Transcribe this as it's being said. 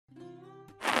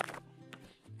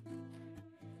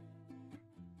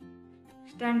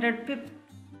Standard 5th,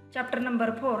 chapter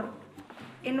number 4,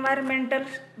 Environmental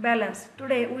Balance.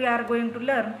 Today we are going to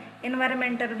learn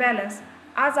environmental balance.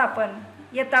 आज आपण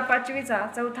इयत्ता 5वीचा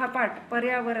चौथा पाठ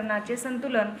पर्यावरणाचे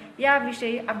संतुलन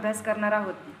याविषयी अभ्यास करणार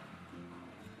आहोत.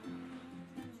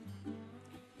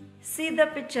 See the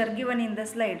picture given in the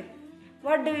slide.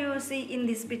 What do you see in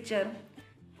this picture?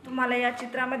 तुम्हाला या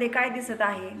चित्रामध्ये काय दिसत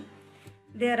आहे?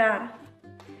 There are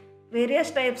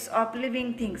various types of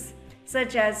living things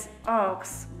such as ox,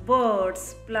 birds,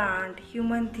 plant,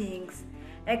 human things,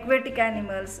 aquatic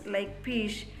animals like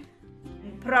fish,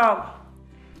 frog.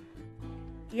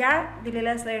 या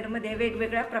दिलेल्या स्लाइडमध्ये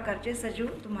वेगवेगळ्या प्रकारचे सजीव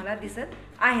तुम्हाला दिसत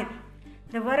आहेत.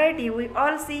 The variety we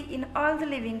all see in all the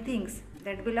living things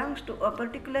that belongs to a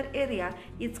particular area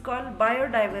is called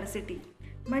biodiversity.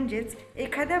 म्हणजेच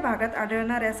एखाद्या भागात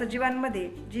आढळणाऱ्या सजीवांमध्ये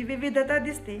जी विविधता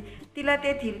दिसते तिला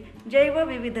तेथील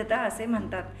जैवविविधता असे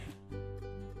म्हणतात.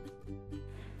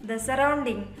 The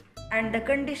surrounding and the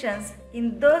conditions in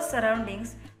those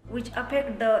surroundings which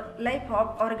affect the life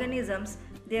of organisms,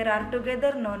 they are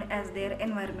together known as their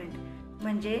environment.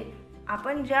 म्हणजे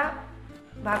आपण ज्या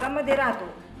भागामध्ये राहतो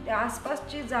त्या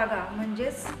आसपासची जागा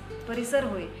म्हणजेच परिसर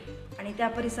होय आणि त्या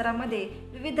परिसरामध्ये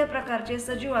विविध प्रकारचे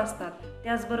सजीव असतात,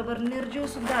 त्याचबरोबर निर्जीव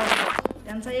सुद्धा असतात.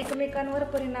 त्यांचा एकमेकांवर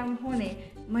परिणाम होणे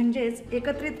म्हणजेच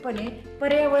एकत्रितपणे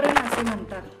पर्यावरण असे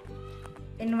म्हणतात.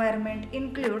 Environment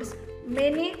includes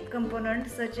many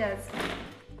components such as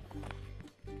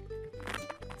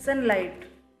sunlight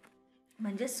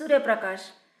म्हणजे सूर्यप्रकाश,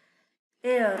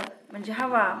 एअर म्हणजे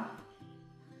हवा,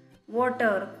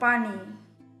 वॉटर पाणी,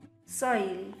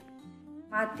 सॉइल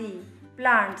माती,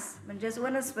 प्लांट्स म्हणजेच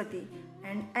वनस्पती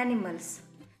अँड ॲनिमल्स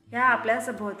ह्या आपल्या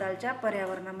सभोवतालच्या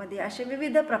पर्यावरणामध्ये असे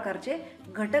विविध प्रकारचे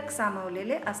घटक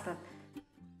सामावलेले असतात.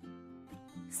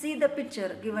 See the picture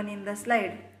given in the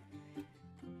slide.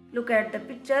 Look at the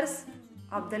pictures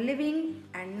of the living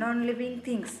and non-living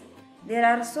things. There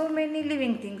are so many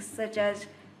living things such as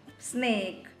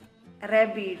snake,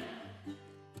 rabbit,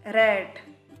 rat,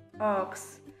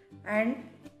 ox, and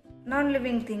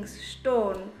non-living things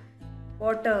stone,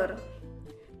 water.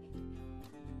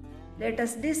 Let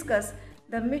us discuss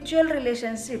the mutual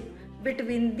relationship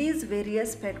between these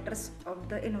various factors of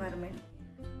the environment.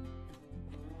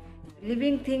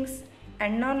 Living things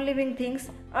and non-living things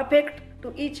affect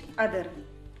to each other.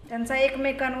 त्यांचा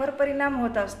एकमेकांवर परिणाम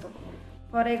होत असतो.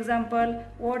 For example,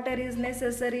 water is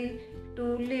necessary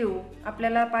to leave.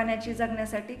 आपल्याला पाण्याची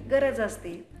जगण्यासाठी गरज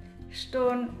असते.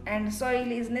 Stone and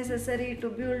soil is necessary to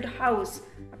build house.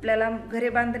 आपल्याला घरे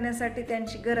बांधण्यासाठी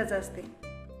त्यांची गरज असते.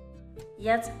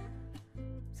 याच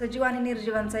सजीव आणि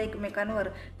निर्जीवांचा एकमेकांवर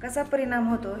कसा परिणाम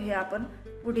होतो हे आपण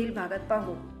पुढील भागात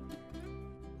पाहू.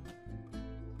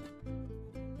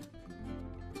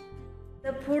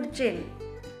 The food chain.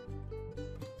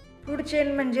 Food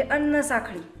chain म्हणजे अन्न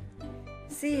साखळी.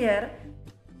 See here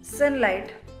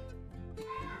sunlight.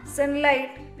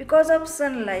 Sunlight because of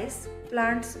sunlight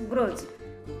plants grows.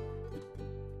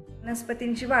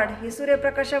 वनस्पतींची वाढ ही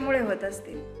सूर्यप्रकाशामुळे होत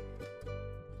असते.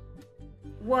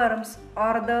 Worms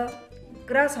or the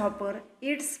grasshopper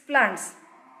eats plants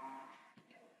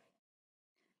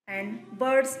and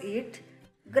birds eat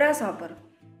grasshopper.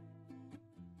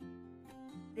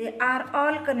 They are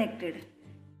all connected.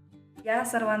 या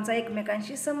सर्वांचा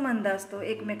एकमेकांशी संबंध असतो,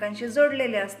 एकमेकांशी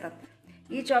जोडलेले असतात.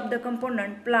 Each of the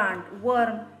component plant,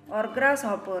 worm or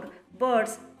grasshopper,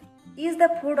 birds is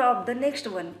the food of the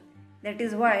next one. That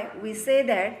is why we say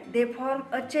that they form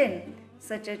a chain.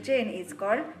 Such a chain is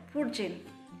called food chain.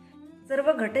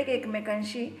 सर्व घटक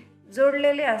एकमेकांशी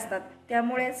जोडलेले असतात,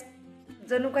 त्यामुळेच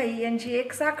जणू काही यांची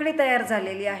एक साखळी तयार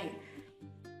झालेली आहे.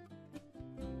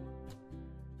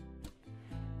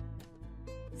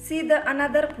 See the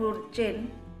another food chain.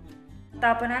 आता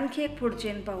आपण आणखी एक फूड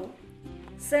चेन पाहू.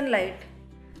 Sunlight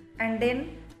and then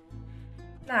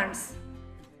plants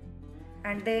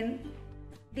and then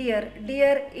dear.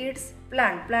 Dear it's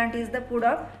plant. Plant is the food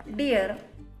of dear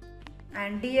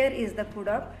and dear is the food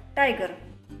of tiger.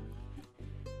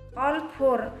 All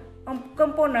four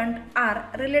components are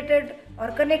related or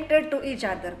connected to each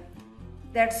other.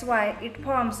 That's why it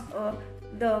forms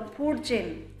the food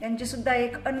chain. यांची सुद्धा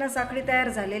एक अन्न साखळी तयार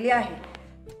झालेली आहे.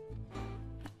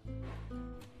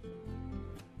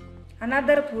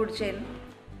 Another food chain,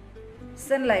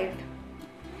 sunlight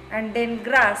and then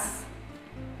grass.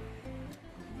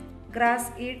 Grass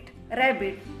eat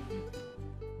rabbit.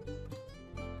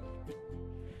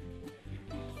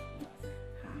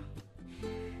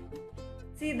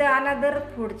 See the another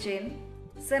food chain,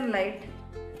 sunlight.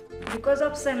 Because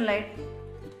of sunlight,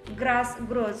 grass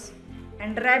grows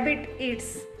and rabbit eats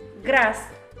grass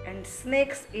and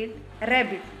snakes eat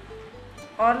rabbit.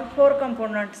 all 4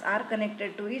 components are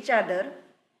connected to each other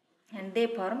and they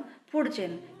form food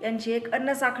chain. यांची एक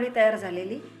अन्न साखळी तयार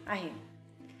झालेली आहे.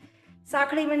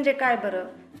 साखळी म्हणजे काय बरं?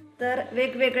 तर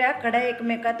वेगवेगळ्या कड्या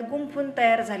एकमेकात गुंफून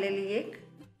तयार झालेली एक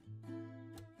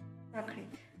साखळी.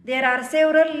 There are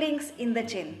several links in the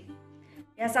chain.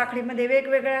 या साखळीमध्ये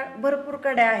वेगवेगळ्या भरपूर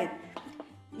कड्या आहेत.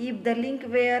 If the link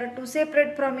were to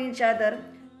separate from each other,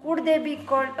 could they be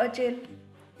called a chain?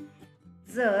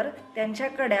 जर त्यांच्या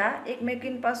कड्या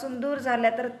एकमेकींपासून दूर झाल्या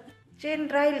तर चेन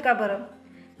राहील का बरं?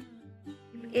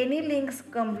 Any links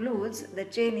come loose, the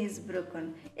chain is broken.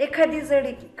 एखादी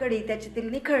जडी कडी त्याच्यातील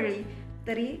निखळली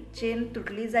तरी चेन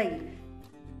तुटली जाईल.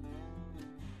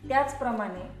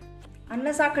 त्याचप्रमाणे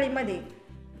अन्नसाखळीमध्ये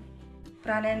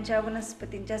प्राण्यांच्या,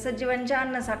 वनस्पतींच्या, सजीवांच्या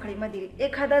अन्नसाखळीमधील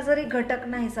एखादा जरी घटक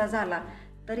नाहीसा झाला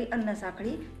तरी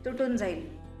अन्नसाखळी तुटून जाईल.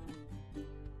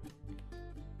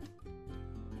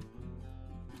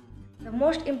 The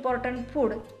most important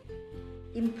food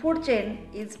in food chain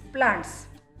is plants.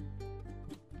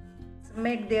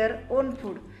 Make their own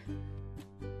food.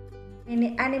 Many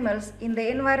animals in the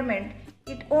environment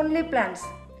eat only plants.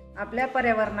 आपल्या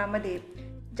पर्यावरणामध्ये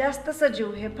जास्त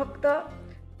सजीव हे फक्त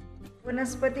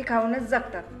वनस्पती खाऊनच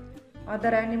जगतात.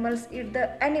 Other animals eat the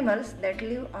animals that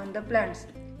live on the plants.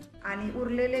 आणि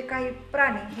उरलेले काही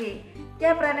प्राणी हे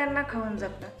त्या प्राण्यांना खाऊन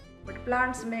जगतात. But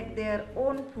plants make their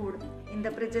own food in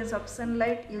the presence of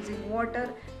sunlight using water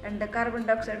and the carbon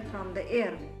dioxide from the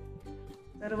air.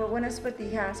 सर्व वनस्पती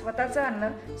ह्या स्वतःचं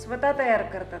अन्न स्वतः तयार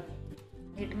करतात.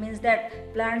 It means that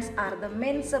plants are the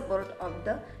main support of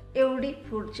the every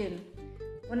food chain.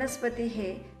 वनस्पती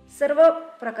हे सर्व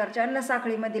प्रकारच्या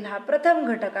अन्नसाखळीमधील हा प्रथम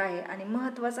घटक आहे आणि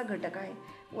महत्त्वाचा घटक आहे.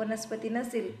 वनस्पती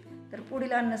नसेल तर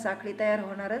पुढील अन्नसाखळी तयार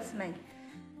होणारच नाही.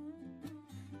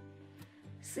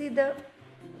 See the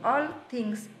all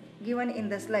things given in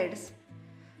the slides.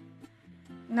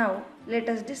 Now let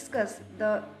us discuss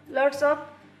the lots of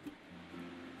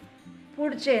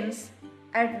food chains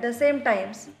at the same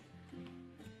times.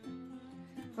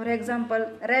 For example,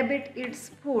 rabbit eats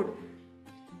food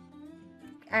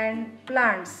and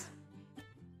plants.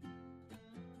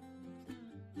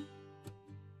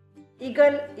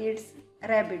 Eagle eats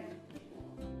rabbit.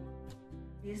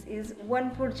 This is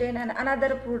one food chain. And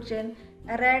another food chain,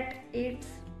 a rat eats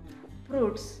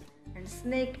fruits and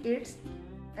snake eats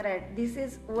rat. This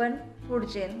is one food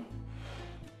chain.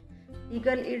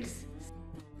 Eagle eats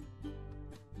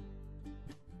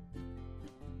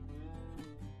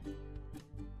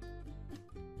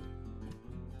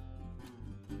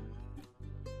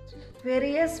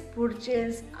various food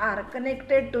chains are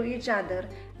connected to each other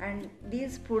and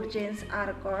these food chains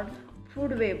are called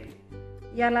food web.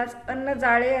 यालाच अन्न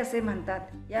जाळे असे म्हणतात.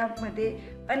 यामध्ये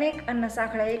अनेक अन्न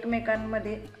साखळ्या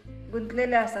एकमेकांमध्ये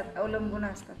गुंतलेल्या असतात, अवलंबून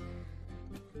असतात.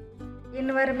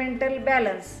 एन्व्हायरमेंटल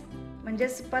बॅलन्स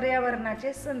म्हणजेच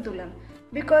पर्यावरणाचे संतुलन.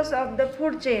 Because of the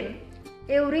food chain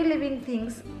every living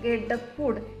things get the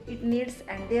food it needs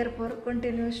and therefore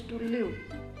continues to leave.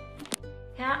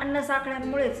 ह्या अन्न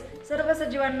साखळ्यांमुळेच सर्व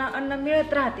सजीवांना अन्न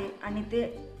मिळत राहते आणि ते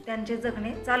त्यांचे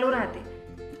जगणे चालू राहते.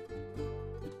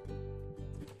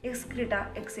 Excreta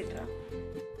etcetera.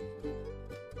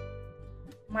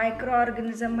 मायक्रो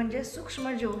ऑर्गॅनिझम म्हणजे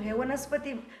सूक्ष्मजीव हे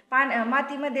वनस्पती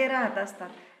मातीमध्ये राहत असतात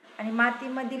आणि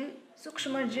मातीमधील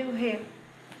सूक्ष्मजीव हे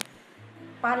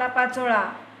पालापाचोळा,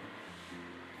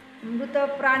 मृत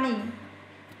प्राणी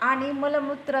आणि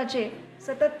मलमूत्राचे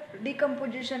सतत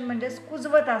डिकम्पोजिशन म्हणजे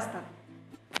कुजवत असतात.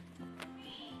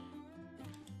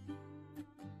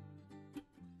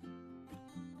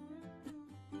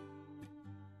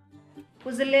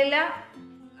 कुजलेल्या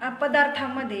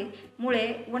पदार्थामध्ये मुळे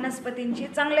वनस्पतींची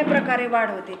चांगल्या प्रकारे वाढ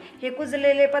होते. हे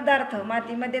कुजलेले पदार्थ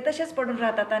मातीमध्ये तसेच पडून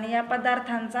राहतात आणि या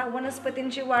पदार्थांचा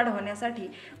वनस्पतींची वाढ होण्यासाठी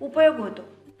उपयोग होतो.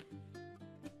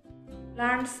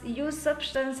 Plants use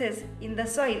substances in the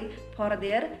soil for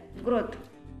their growth.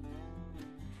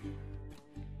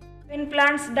 When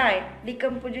plants die,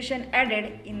 decomposition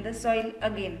added in the soil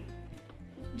again.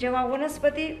 जेव्हा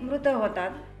वनस्पती मृत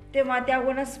होतात तेव्हा त्या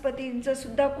वनस्पतींचं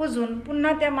सुद्धा कुजून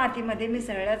पुन्हा त्या मातीमध्ये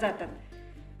मिसळल्या जातात.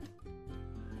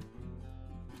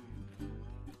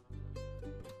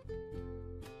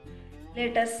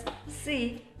 Let us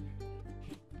see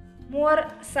more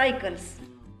cycles.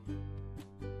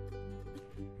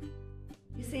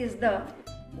 This is the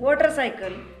water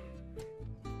cycle.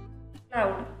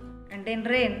 Cloud and then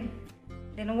rain,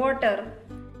 then water,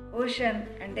 ocean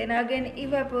and then again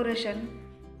evaporation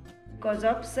because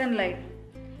of sunlight.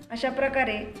 अशा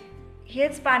प्रकारे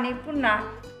हेच पाणी पुन्हा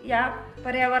या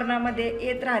पर्यावरणामध्ये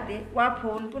येत राहते. वाफ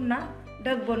होऊन पुन्हा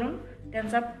ढग बनून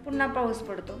त्यांचा पुन्हा पाऊस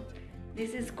पडतो.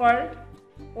 दिस is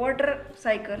called water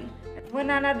cycle. One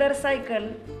another cycle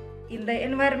in the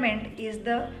environment is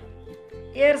the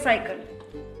air cycle.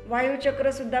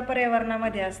 वायुचक्र सुद्धा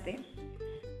पर्यावरणामध्ये असते.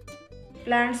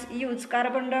 Plants use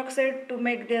carbon dioxide to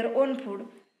make their own food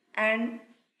and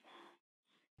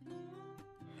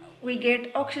we get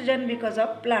oxygen because of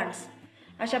plants.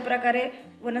 अशा प्रकारे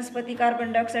वनस्पती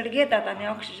कार्बन डायऑक्साईड घेतात आणि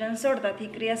oxygen सोडतात.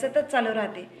 ही क्रिया सतत चालू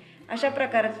राहते. अशा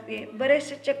प्रकारचे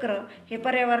बरेचसे चक्र हे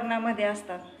पर्यावरणामध्ये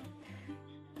असतात.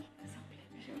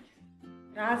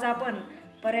 आज आपण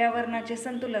पर्यावरणाचे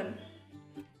संतुलन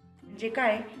जे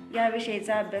काय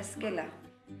याविषयीचा अभ्यास केला.